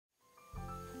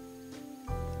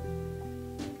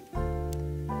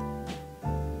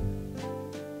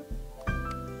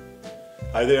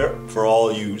Hi there, for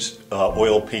all you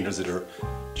oil painters that are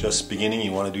just beginning,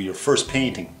 you want to do your first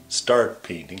painting, start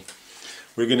painting.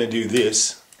 We're going to do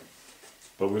this,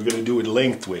 but we're going to do it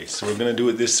lengthways. So we're going to do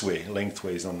it this way,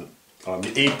 lengthways on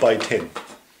the 8 by 10.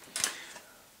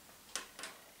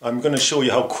 I'm going to show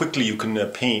you how quickly you can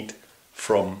paint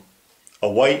from a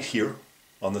white here,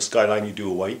 on the skyline you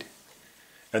do a white,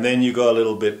 and then you go a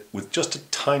little bit with just a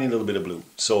tiny little bit of blue.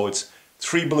 So it's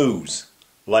 3 blues.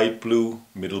 Light blue,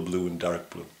 middle blue and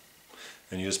dark blue.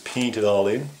 And you just paint it all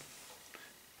in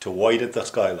to white at the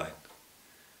skyline.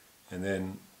 And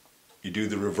then you do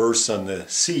the reverse on the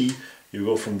sea. You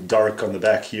go from dark on the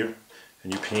back here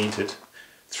and you paint it.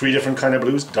 3 different kind of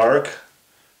blues, dark,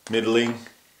 middling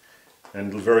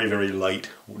and very, very light,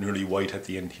 nearly white at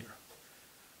the end here.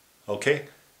 Okay?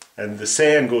 And the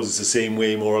sand goes the same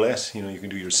way more or less. You know, you can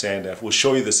do your sand after. We'll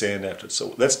show you the sand after.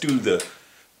 So let's do the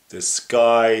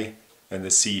sky and the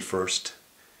sea first,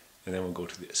 and then we'll go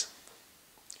to this.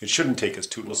 It shouldn't take us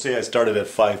too. We'll say I started at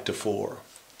 5 to 4,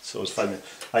 so it's 5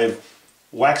 minutes. I have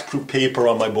wax-proof paper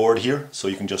on my board here, so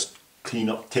you can just clean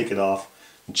up, take it off,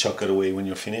 and chuck it away when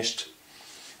you're finished.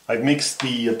 I've mixed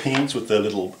the paints with the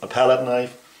little palette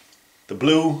knife. The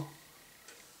blue,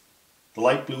 the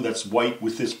light blue, that's white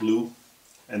with this blue,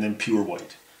 and then pure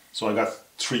white. So I got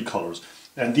 3 colors,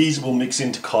 and these will mix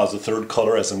in to cause a 3rd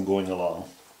color as I'm going along.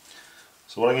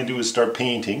 So what I'm going to do is start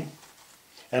painting,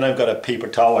 and I've got a paper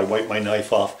towel. I wipe my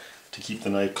knife off to keep the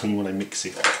knife clean when I mix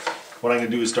it. What I'm going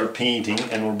to do is start painting,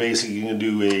 and we're basically going to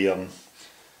do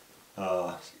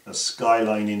a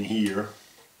skyline in here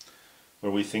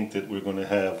where we think that we're going to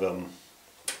have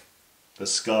the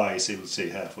sky, say, let's say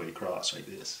halfway across like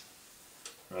this,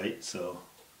 right? So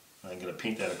I'm going to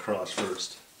paint that across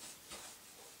first.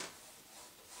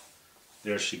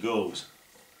 There she goes.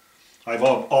 I've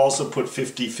also put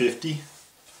 50-50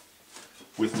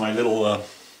 with my little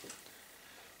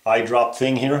eye drop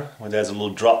thing here, where there's a little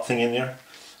drop thing in there.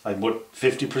 I put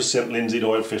 50% linseed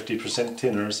oil, 50%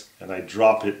 thinners, and I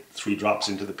drop it 3 drops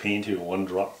into the paint here, 1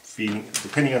 drop, feeding,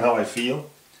 depending on how I feel.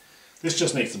 This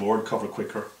just makes the board cover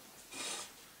quicker.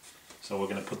 So we're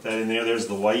going to put that in there. There's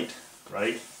the white,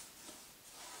 right?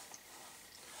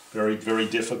 Very, very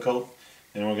difficult.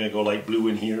 And we're going to go light blue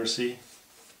in here, see?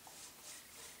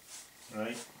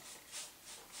 Right?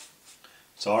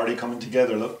 It's already coming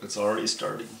together, look, it's already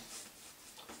starting.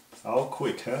 How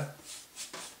quick, huh?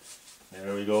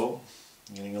 There we go.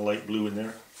 Getting a light blue in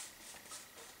there.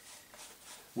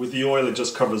 With the oil it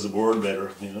just covers the board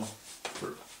better, you know,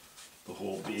 for the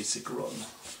whole basic run.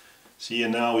 See,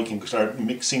 and now we can start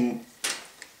mixing.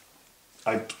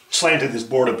 I slanted this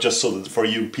board up just so that for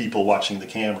you people watching the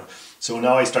camera. So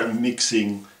now I start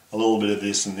mixing a little bit of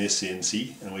this and this in,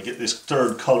 see? And we get this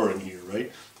 3rd color in here,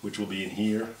 right? Which will be in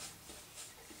here.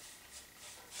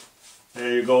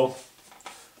 There you go.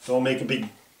 Don't make a big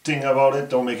thing about it.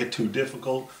 Don't make it too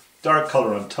difficult. Dark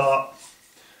color on top.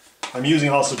 I'm using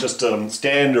also just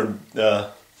standard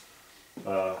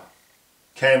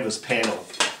canvas panel.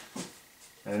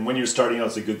 And when you're starting out,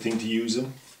 it's a good thing to use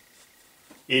them.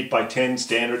 8 by 10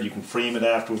 standard. You can frame it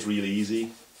afterwards really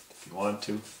easy if you want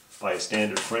to. Buy a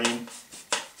standard frame.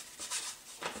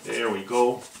 There we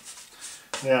go.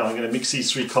 Now I'm going to mix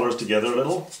these 3 colors together a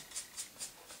little.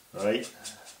 Right?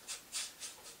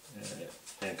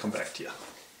 And come back to you.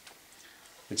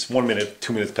 It's 1 minute,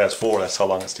 2 minutes past 4. That's how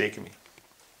long it's taken me.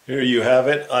 Here you have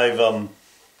it. I've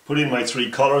put in my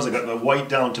 3 colors. I got my white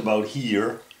down to about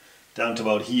here,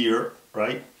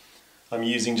 right? I'm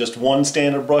using just 1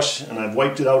 standard brush, and I've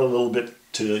wiped it out a little bit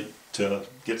to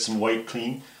get some white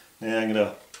clean. Now I'm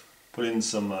gonna put in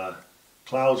some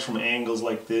clouds from angles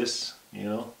like this, you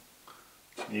know,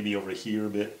 maybe over here a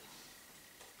bit.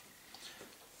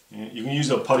 You can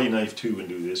use a putty knife too and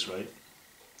do this, right?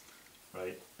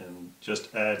 Right, and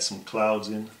just add some clouds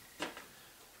in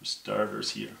for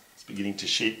starters here. It's beginning to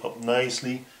shape up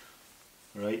nicely,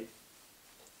 right?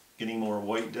 Getting more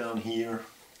white down here.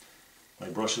 My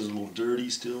brush is a little dirty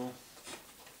still.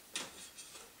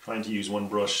 Trying to use 1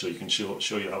 brush so you can show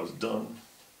you how it's done.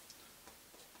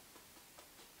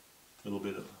 A little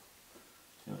bit of,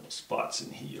 you know, spots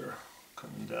in here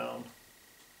coming down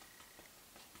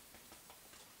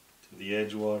to the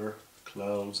edge water,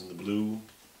 clouds and the blue.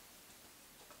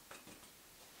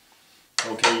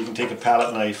 Okay, you can take a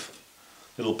palette knife,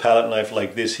 little palette knife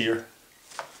like this here,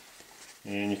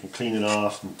 and you can clean it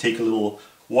off and take a little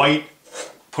white,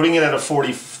 putting it at a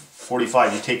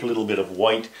 45, you take a little bit of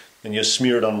white and you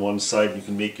smear it on one side, and you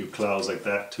can make your clouds like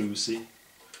that too, see?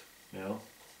 You know?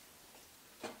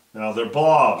 Now they're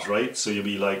blobs, right? So you'll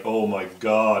be like, oh my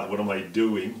God, what am I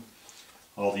doing?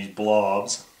 All these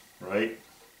blobs, right?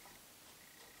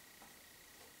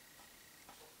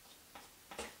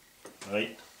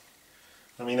 right?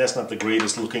 I mean, that's not the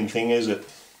greatest looking thing, is it?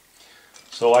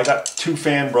 So I got 2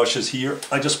 fan brushes here.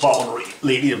 I just bought one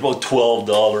lately at about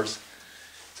 $12.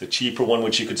 It's a cheaper one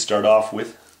which you could start off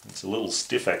with. It's a little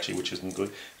stiff actually, which isn't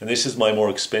good. And this is my more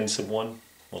expensive one,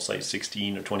 most like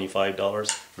 $16 or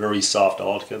 $25. Very soft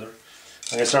altogether.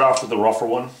 I'm going to start off with the rougher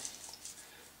one.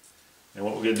 And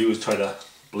what we're going to do is try to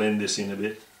blend this in a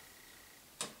bit.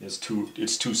 It's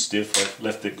too stiff. I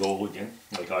left it go again,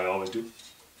 like I always do.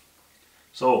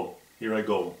 So here I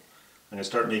go. I'm going to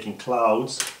start making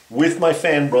clouds with my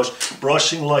fan brush,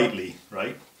 brushing lightly,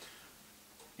 right?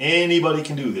 Anybody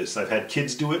can do this. I've had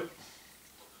kids do it.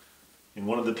 In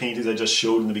one of the paintings I just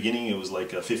showed in the beginning, it was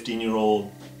like a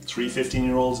 15-year-old, 3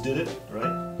 15-year-olds did it,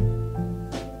 right?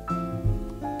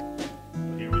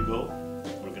 So here we go.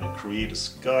 We're going to create a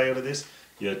sky out of this.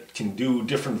 You can do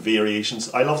different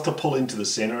variations. I love to pull into the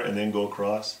center and then go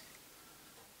across.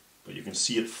 But you can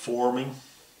see it forming.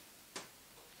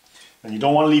 And you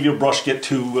don't want to leave your brush get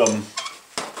too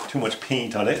much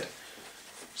paint on it.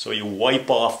 So you wipe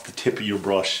off the tip of your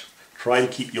brush. Try to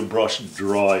keep your brush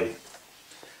dry.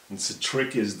 And the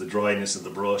trick is the dryness of the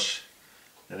brush.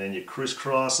 And then you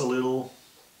crisscross a little.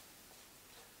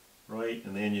 Right?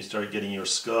 And then you start getting your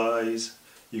skies.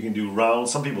 You can do round.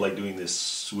 Some people like doing this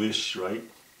swish, right?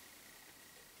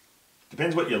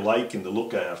 Depends what you like and the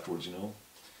look afterwards, you know.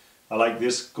 I like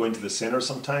this going to the center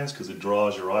sometimes because it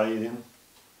draws your eye in.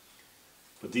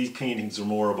 But these paintings are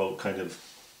more about kind of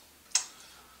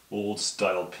old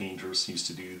style painters used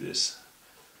to do this.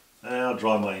 And I'll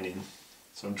draw mine in.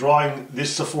 So I'm drawing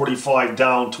this to 45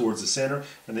 down towards the center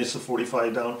and this to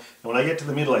 45 down. And when I get to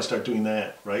the middle I start doing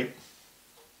that, right?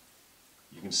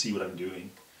 You can see what I'm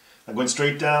doing. I'm going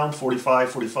straight down,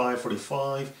 45, 45,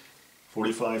 45,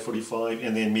 45, 45,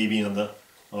 and then maybe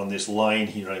on this line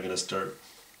here I'm going to start.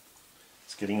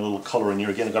 It's getting a little color in here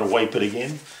again. I've got to wipe it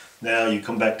again. Now you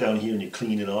come back down here and you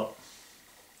clean it up.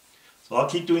 So I'll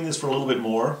keep doing this for a little bit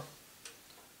more.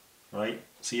 Right?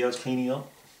 See how it's cleaning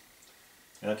up?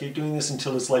 And I'll keep doing this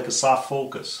until it's like a soft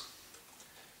focus.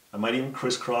 I might even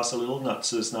crisscross a little,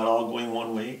 so it's not all going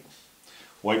one way.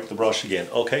 Wipe the brush again.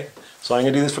 Okay, so I'm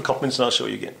going to do this for a couple minutes and I'll show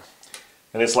you again.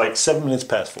 And it's like 7 minutes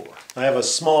past 4. I have a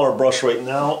smaller brush right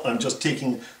now. I'm just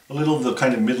taking a little of the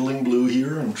kind of middling blue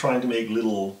here and trying to make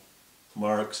little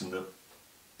marks in the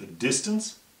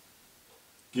distance.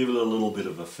 Give it a little bit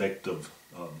of effect of,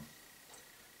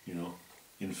 you know,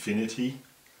 infinity,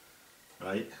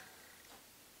 right?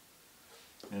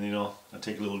 And you know, I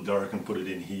take a little dark and put it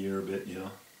in here a bit, you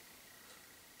know.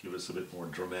 Give us a bit more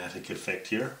dramatic effect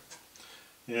here.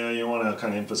 Yeah, you want to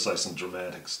kind of emphasize some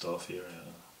dramatic stuff here.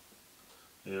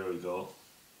 Yeah. There we go.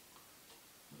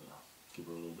 Give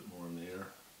her a little bit more in there.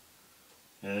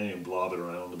 And you can blob it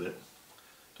around a bit.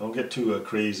 Don't get too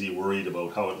crazy worried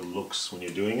about how it looks when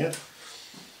you're doing it.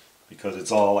 Because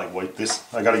it's all like wipe this.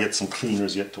 I got to get some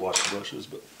cleaners yet to wash the brushes,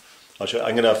 but I'll show you.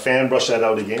 I'm going to fan brush that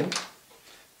out again.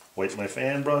 Wipe my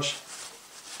fan brush.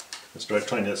 And start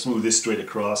trying to smooth this straight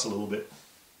across a little bit.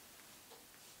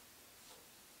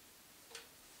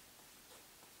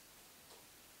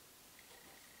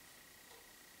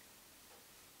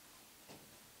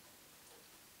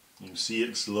 You can see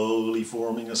it slowly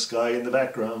forming a sky in the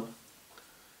background.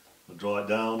 I'll draw it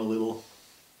down a little.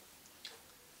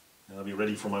 And I'll be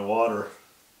ready for my water.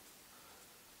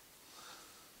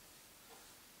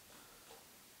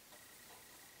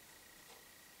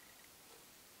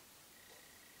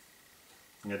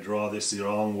 I'm going to draw this the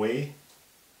wrong way.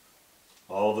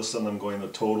 All of a sudden I'm going a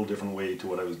total different way to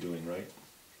what I was doing, right?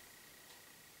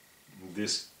 And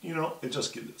this, you know, it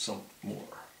just gives it some more.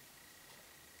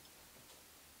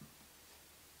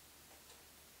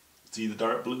 See the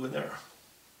dark blue in there?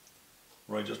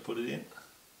 Where I just put it in?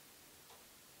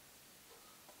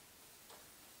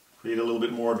 Create a little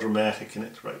bit more dramatic in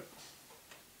it, right?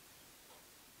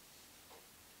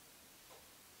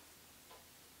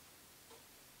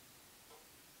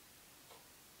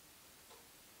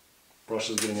 Brush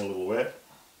is getting a little wet.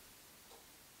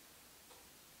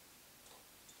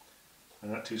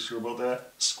 I'm not too sure about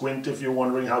that. Squint if you're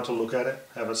wondering how to look at it.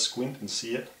 Have a squint and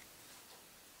see it.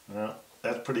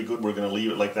 That's pretty good. We're going to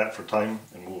leave it like that for time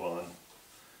and move on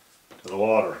to the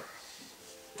water.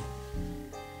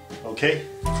 Okay.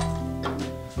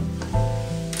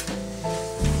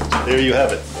 There you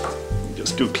have it.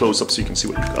 Just do a close up so you can see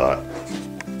what you've got.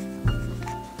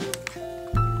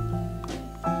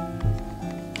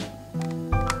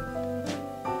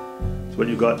 That's what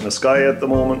you've got in the sky at the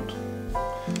moment.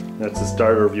 That's the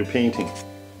starter of your painting.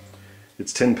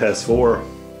 It's 10 past 4.